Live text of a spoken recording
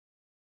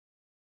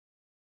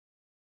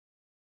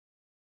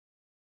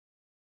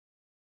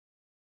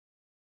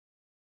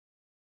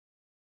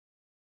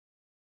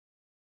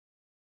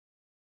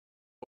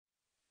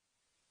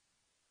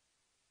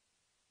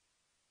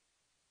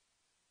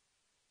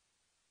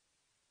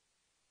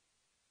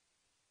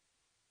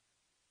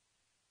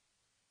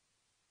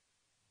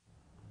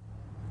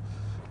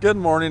Good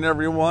morning,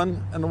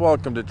 everyone, and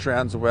welcome to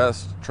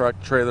Transwest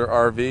Truck Trailer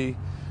RV.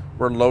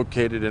 We're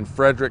located in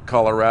Frederick,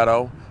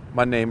 Colorado.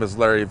 My name is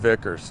Larry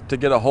Vickers. To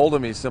get a hold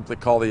of me, simply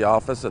call the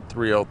office at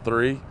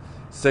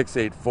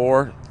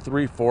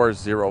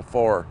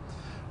 303-684-3404.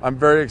 I'm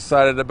very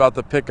excited about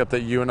the pickup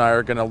that you and I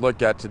are going to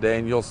look at today,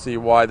 and you'll see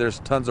why. There's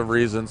tons of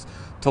reasons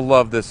to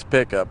love this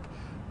pickup.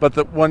 But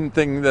the one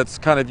thing that's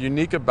kind of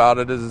unique about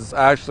it is it's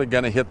actually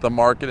going to hit the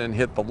market and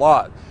hit the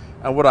lot.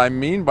 And what I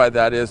mean by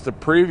that is the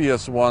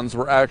previous ones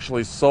were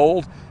actually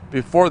sold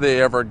before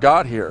they ever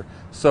got here.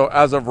 So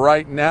as of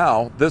right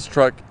now, this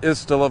truck is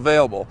still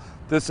available.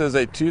 This is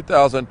a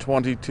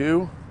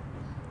 2022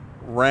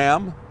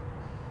 Ram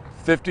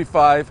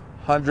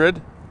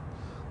 5500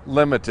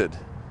 Limited.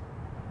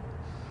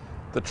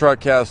 The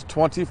truck has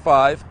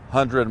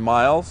 2,500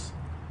 miles.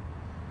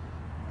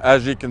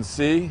 As you can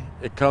see,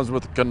 it comes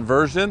with a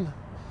conversion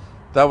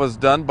that was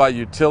done by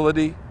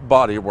Utility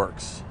Body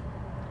Works.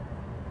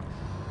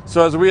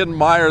 So as we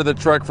admire the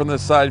truck from the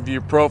side view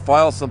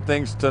profile, some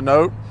things to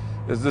note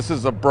is this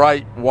is a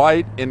bright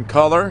white in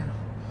color.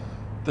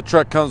 The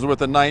truck comes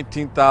with a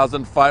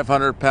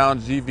 19,500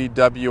 pound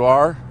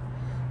GVWR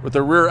with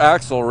a rear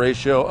axle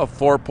ratio of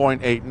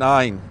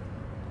 4.89.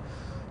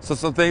 So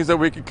some things that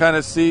we can kind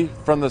of see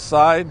from the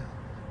side: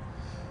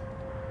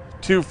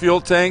 2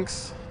 fuel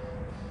tanks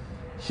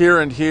here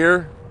and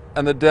here,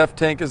 and the def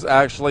tank is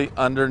actually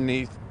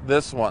underneath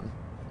this one.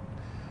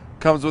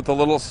 Comes with a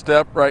little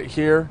step right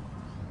here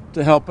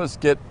to help us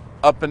get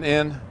up and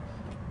in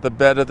the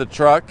bed of the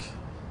truck.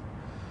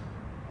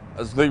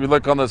 As we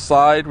look on the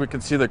side, we can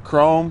see the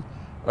chrome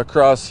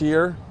across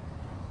here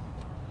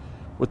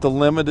with the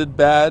Limited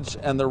badge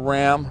and the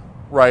Ram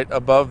right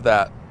above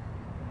that.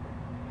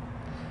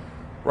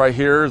 Right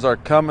here is our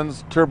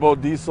Cummins turbo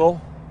diesel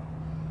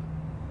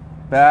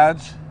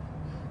badge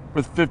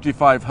with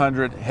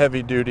 5500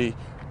 heavy duty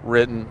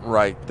written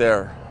right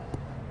there.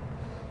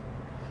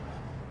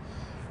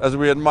 As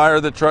we admire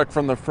the truck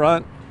from the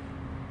front,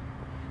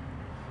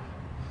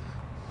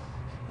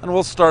 and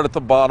we'll start at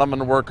the bottom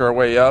and work our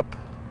way up,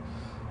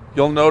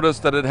 you'll notice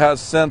that it has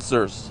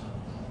sensors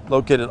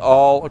located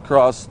all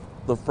across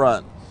the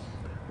front.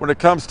 When it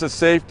comes to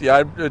safety,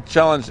 I would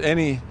challenge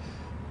any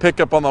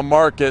pickup on the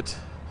market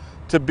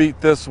to beat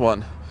this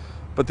one.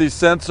 But these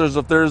sensors,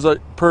 if there's a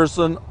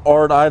person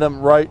or an item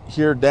right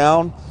here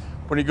down,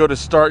 when you go to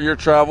start your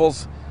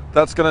travels,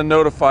 that's going to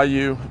notify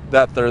you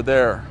that they're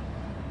there.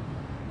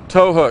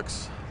 Tow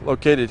hooks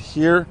located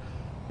here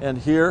and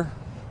here.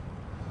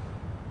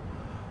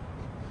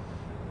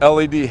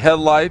 LED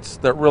headlights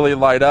that really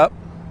light up.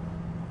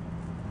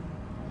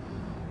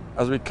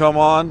 As we come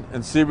on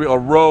and see a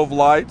row of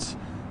lights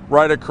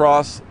right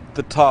across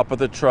the top of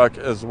the truck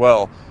as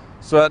well.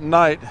 So at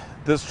night,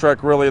 this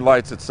truck really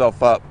lights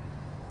itself up.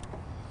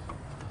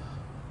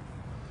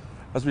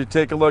 As we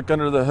take a look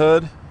under the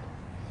hood,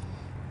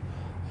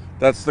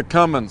 that's the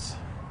Cummins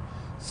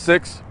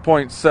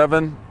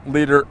 6.7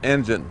 liter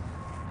engine.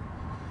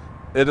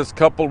 It is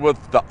coupled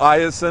with the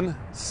Iison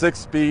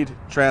 6-speed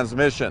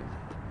transmission.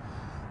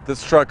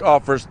 This truck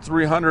offers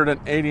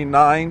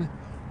 389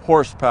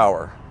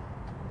 horsepower.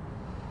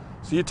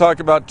 So you talk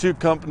about two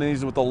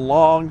companies with a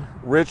long,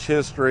 rich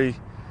history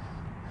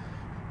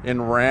in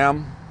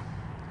Ram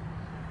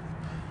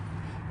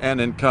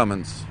and in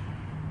Cummins.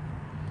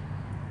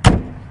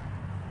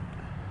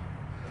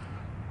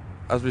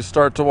 As we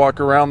start to walk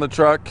around the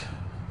truck,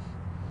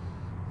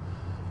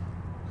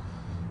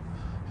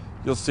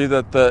 you'll see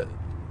that the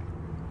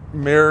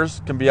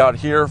mirrors can be out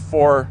here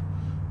for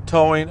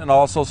towing and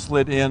also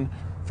slid in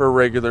for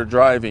regular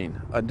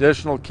driving.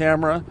 Additional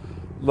camera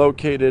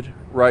located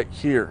right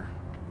here.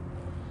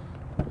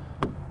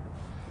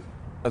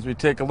 As we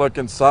take a look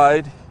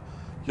inside,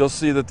 you'll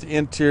see that the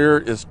interior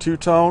is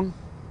two-tone,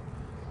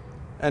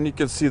 and you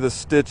can see the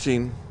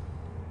stitching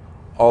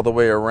all the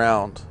way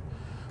around.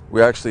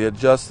 We actually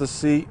adjust the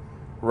seat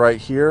right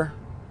here,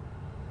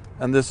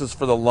 and this is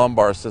for the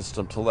lumbar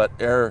system to let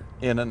air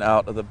in and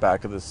out of the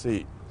back of the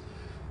seat.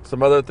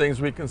 Some other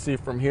things we can see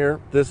from here: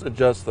 this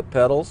adjusts the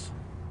pedals.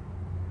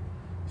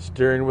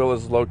 Steering wheel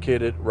is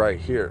located right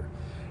here.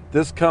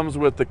 This comes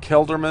with the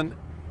Kelderman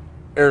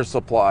air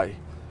supply,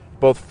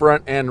 both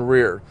front and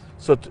rear.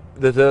 So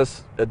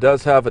it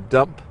does have a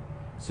dump,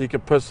 so you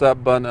can push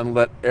that button and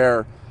let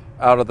air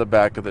out of the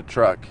back of the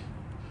truck.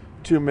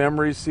 2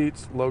 memory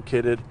seats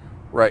located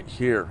right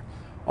here.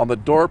 On the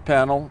door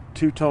panel,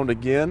 two-toned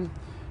again.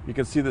 You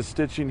can see the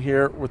stitching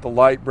here with a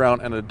light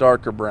brown and a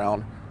darker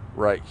brown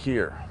right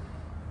here.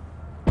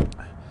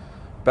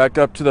 Back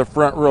up to the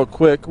front real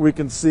quick, we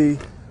can see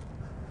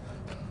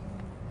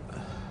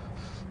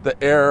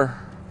the air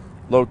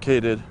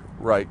located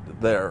right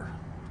there.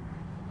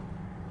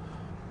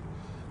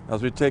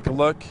 As we take a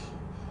look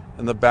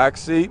in the back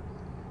seat,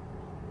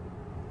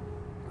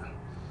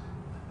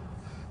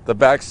 the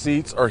back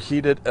seats are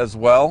heated as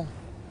well.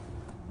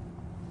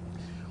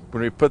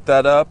 When we put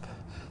that up,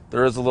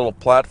 there is a little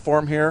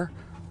platform here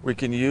we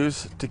can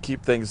use to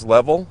keep things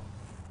level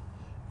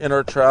in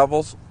our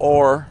travels,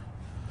 or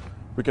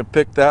we can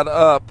pick that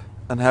up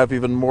and have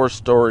even more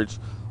storage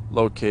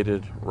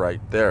located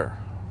right there.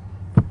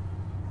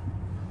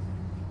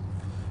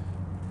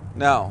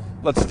 Now,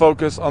 let's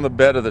focus on the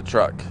bed of the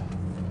truck.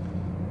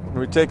 When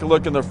we take a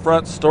look in the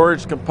front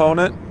storage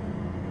component,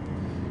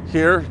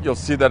 here you'll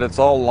see that it's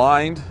all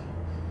lined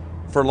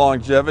for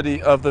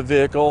longevity of the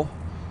vehicle.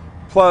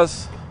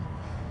 Plus,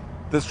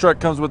 this truck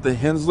comes with the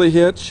Hensley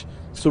hitch,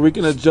 so we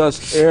can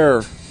adjust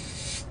air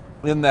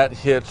in that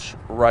hitch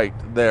right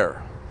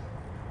there.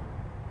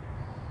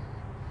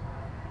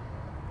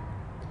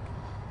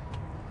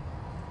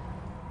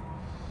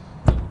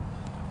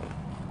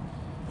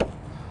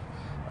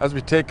 As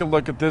we take a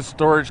look at this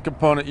storage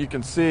component, you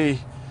can see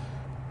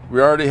we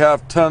already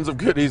have tons of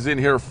goodies in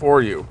here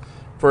for you.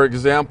 For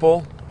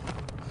example,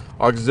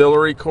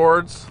 auxiliary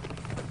cords.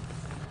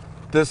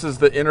 This is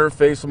the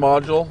interface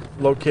module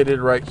located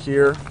right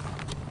here.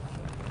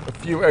 A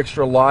few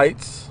extra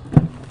lights.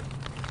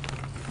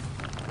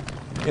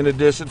 In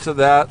addition to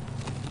that,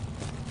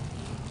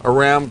 a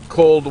Ram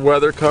cold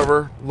weather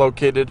cover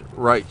located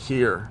right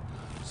here.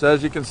 So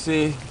as you can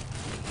see,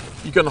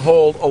 you can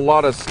hold a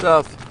lot of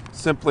stuff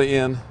simply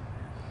in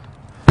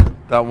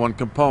that one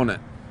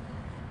component.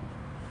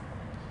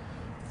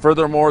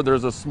 Furthermore,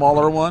 there's a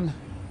smaller one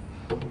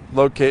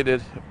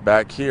located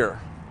back here.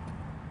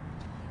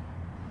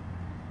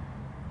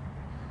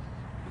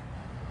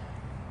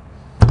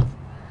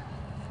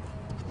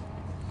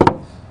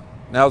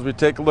 Now as we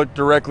take a look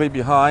directly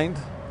behind,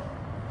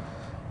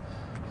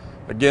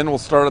 again we'll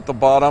start at the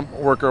bottom,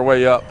 work our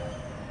way up.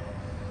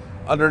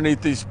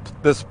 Underneath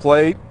this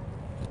plate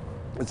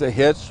is a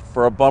hitch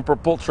for a bumper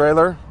pull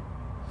trailer.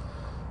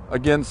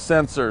 Again,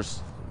 sensors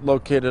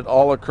located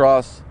all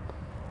across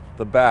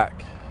the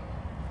back.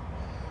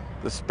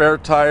 The spare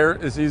tire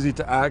is easy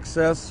to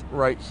access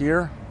right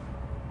here.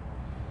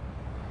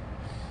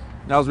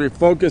 Now as we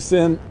focus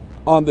in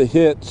on the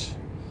hitch,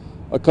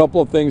 a couple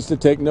of things to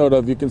take note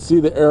of. You can see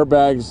the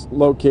airbags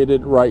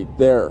located right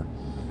there.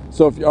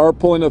 So if you are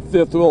pulling a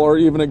fifth wheel or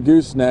even a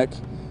gooseneck,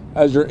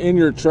 as you're in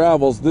your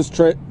travels, this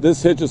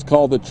hitch is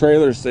called the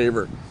trailer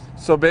saver.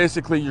 So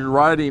basically you're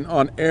riding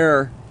on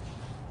air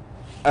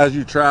as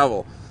you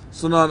travel.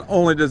 So not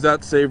only does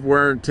that save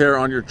wear and tear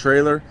on your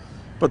trailer,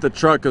 but the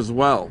truck as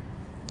well.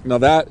 Now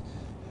that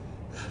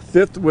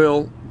fifth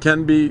wheel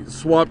can be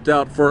swapped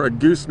out for a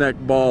gooseneck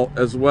ball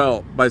as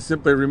well by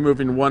simply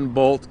removing one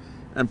bolt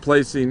and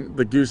placing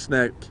the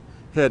gooseneck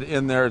head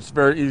in there. It's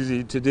very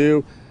easy to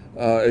do.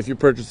 If you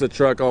purchase the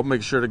truck, I'll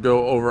make sure to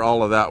go over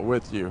all of that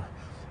with you.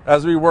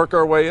 As we work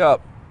our way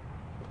up,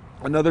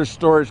 another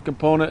storage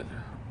component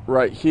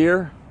right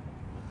here.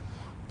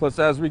 Plus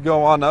as we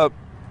go on up,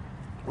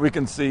 we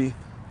can see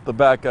the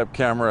backup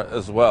camera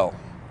as well.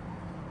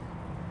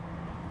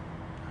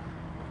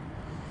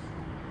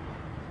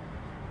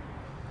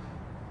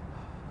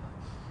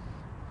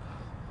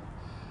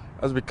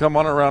 As we come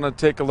on around and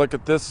take a look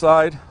at this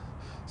side,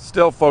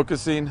 still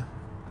focusing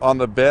on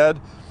the bed.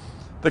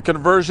 The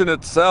conversion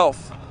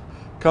itself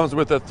comes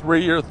with a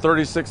 3-year,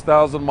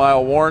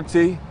 36,000-mile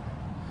warranty,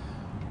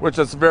 which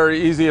is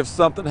very easy. If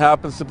something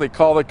happens, simply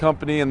call the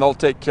company and they'll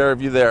take care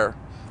of you there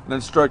and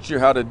instruct you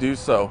how to do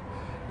so.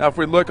 Now, if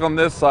we look on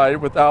this side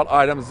without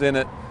items in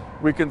it,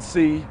 we can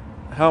see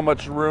how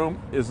much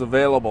room is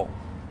available.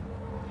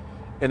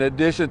 In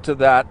addition to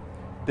that,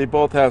 they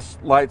both have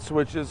light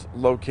switches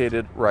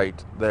located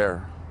right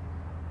there.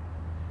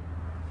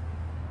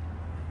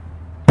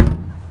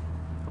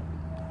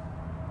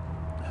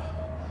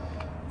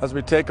 As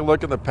we take a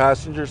look at the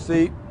passenger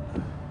seat,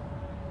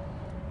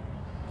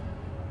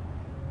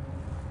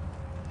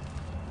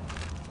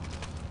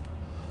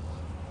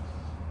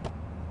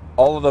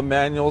 all of the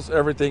manuals,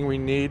 everything we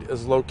need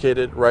is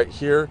located right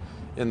here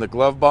in the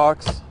glove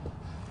box.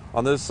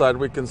 On this side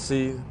we can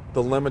see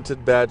the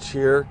limited badge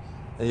here,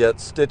 and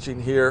yet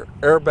stitching here,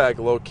 airbag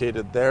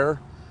located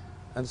there,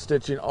 and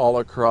stitching all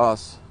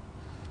across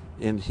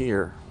in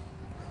here.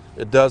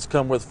 It does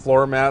come with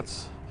floor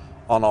mats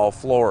on all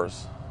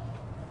floors.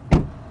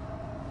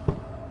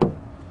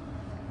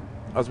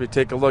 As we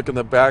take a look in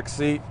the back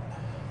seat,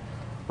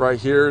 right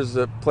here is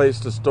a place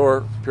to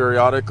store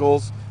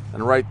periodicals,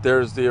 and right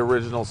there is the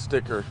original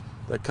sticker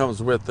that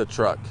comes with the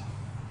truck.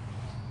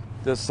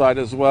 This side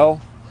as well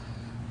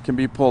can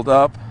be pulled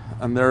up,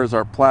 and there is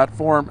our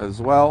platform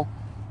as well,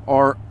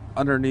 or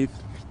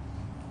underneath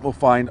we'll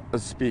find a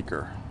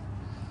speaker.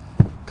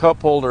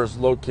 Cup holders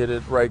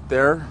located right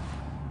there.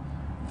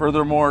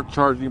 Furthermore,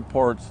 charging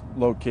ports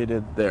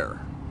located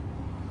there.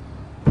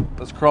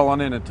 Let's crawl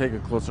on in and take a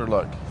closer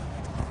look.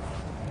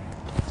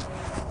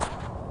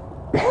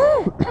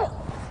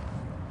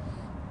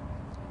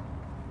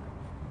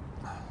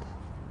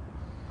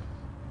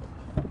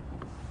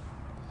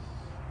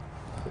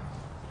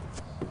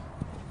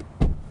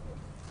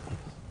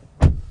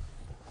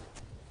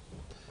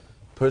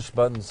 Push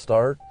button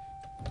start.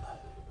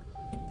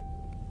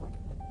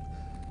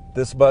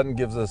 This button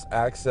gives us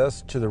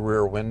access to the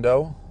rear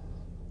window.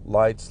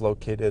 Lights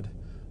located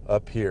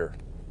up here.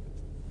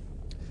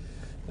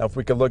 Now if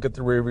we could look at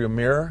the rear view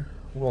mirror,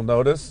 we'll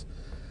notice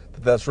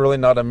that that's really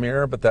not a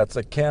mirror, but that's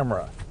a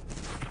camera.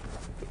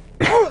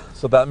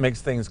 So that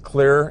makes things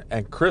clearer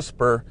and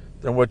crisper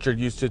than what you're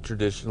used to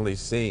traditionally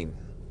seeing.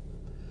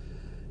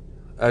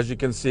 As you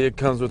can see, it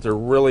comes with a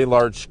really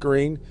large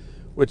screen,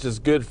 which is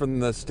good from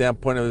the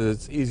standpoint of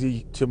it's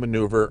easy to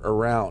maneuver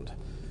around.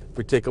 If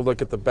we take a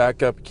look at the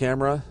backup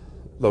camera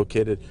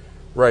located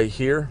right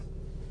here,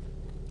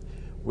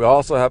 we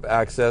also have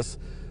access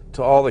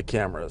to all the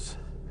cameras.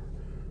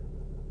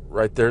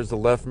 Right there's the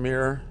left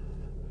mirror,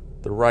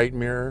 the right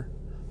mirror,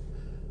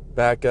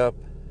 backup,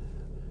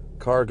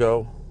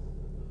 cargo,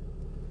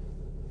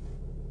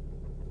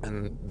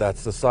 and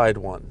that's the side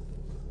one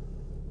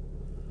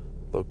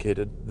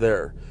located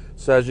there.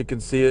 So as you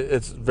can see,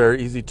 it's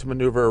very easy to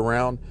maneuver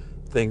around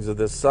things of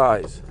this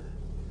size.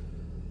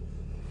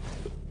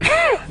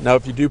 Now,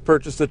 if you do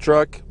purchase the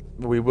truck,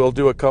 we will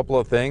do a couple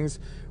of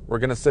things. We're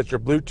going to set your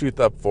Bluetooth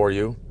up for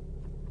you.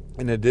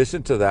 In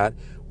addition to that,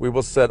 we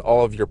will set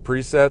all of your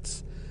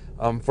presets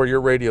for your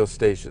radio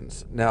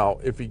stations. Now,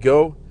 if you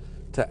go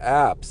to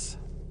apps,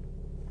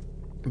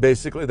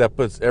 basically that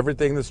puts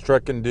everything this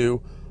truck can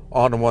do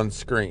on one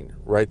screen.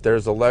 Right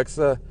there's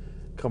Alexa.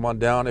 Come on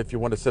down if you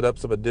want to set up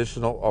some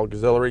additional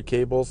auxiliary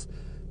cables,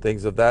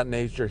 things of that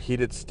nature,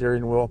 heated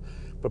steering wheel.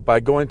 But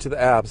by going to the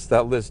apps,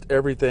 that lists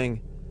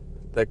everything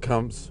that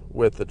comes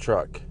with the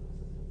truck.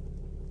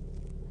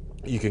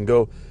 You can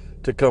go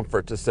to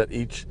comfort to set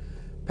each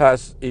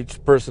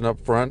person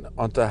up front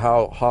onto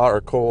how hot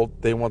or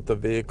cold they want the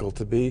vehicle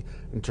to be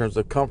in terms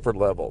of comfort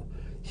level.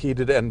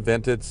 Heated and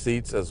vented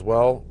seats as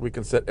well. We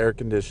can set air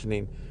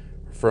conditioning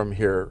from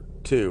here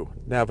too.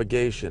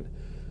 Navigation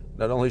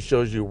not only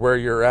shows you where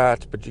you're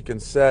at, but you can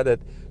set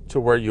it to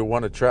where you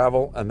want to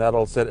travel, and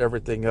that'll set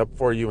everything up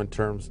for you in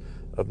terms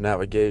of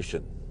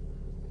navigation.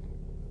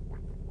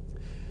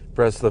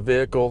 Press the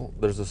vehicle,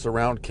 there's a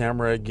surround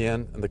camera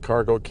again, and the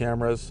cargo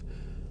cameras,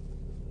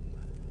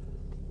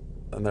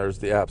 and there's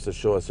the apps that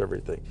show us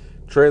everything.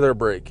 Trailer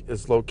brake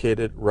is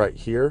located right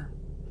here.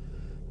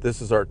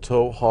 This is our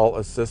tow haul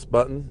assist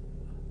button.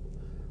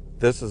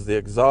 This is the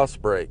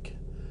exhaust brake.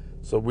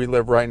 So we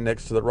live right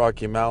next to the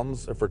Rocky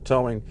Mountains. If we're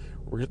towing,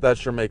 that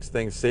sure makes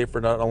things safer,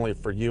 not only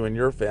for you and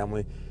your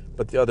family,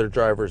 but the other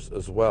drivers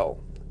as well.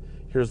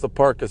 Here's the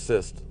park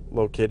assist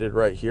located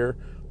right here,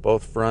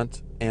 both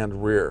front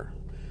and rear.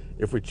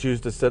 If we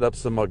choose to set up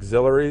some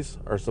auxiliaries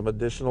or some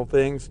additional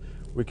things,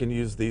 we can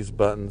use these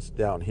buttons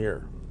down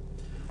here.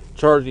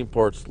 Charging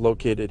ports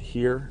located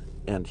here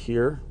and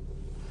here.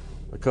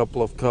 A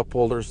couple of cup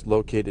holders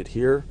located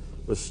here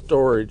with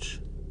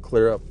storage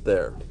clear up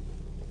there.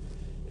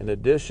 In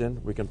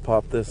addition, we can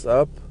pop this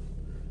up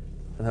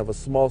and have a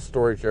small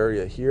storage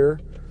area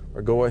here,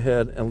 or go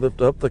ahead and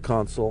lift up the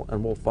console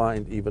and we'll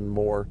find even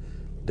more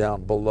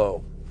down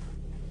below.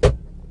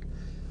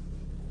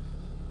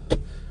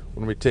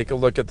 When we take a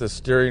look at the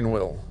steering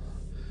wheel,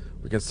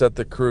 we can set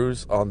the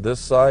cruise on this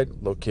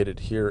side,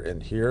 located here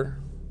and here.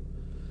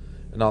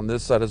 And on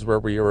this side is where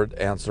we would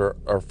answer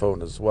our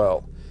phone as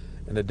well.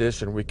 In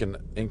addition, we can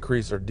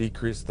increase or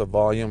decrease the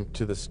volume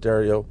to the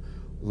stereo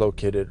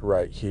located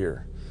right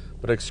here.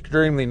 But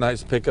extremely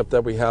nice pickup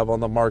that we have on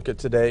the market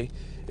today.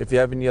 If you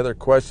have any other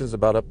questions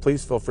about it,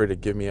 please feel free to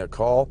give me a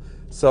call.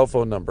 Cell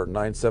phone number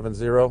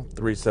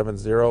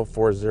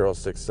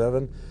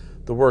 970-370-4067.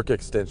 The work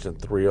extension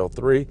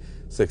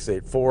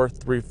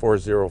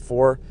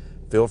 303-684-3404.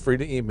 Feel free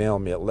to email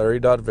me at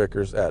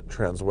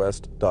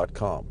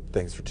larry.vickers@transwest.com.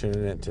 Thanks for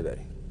tuning in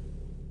today.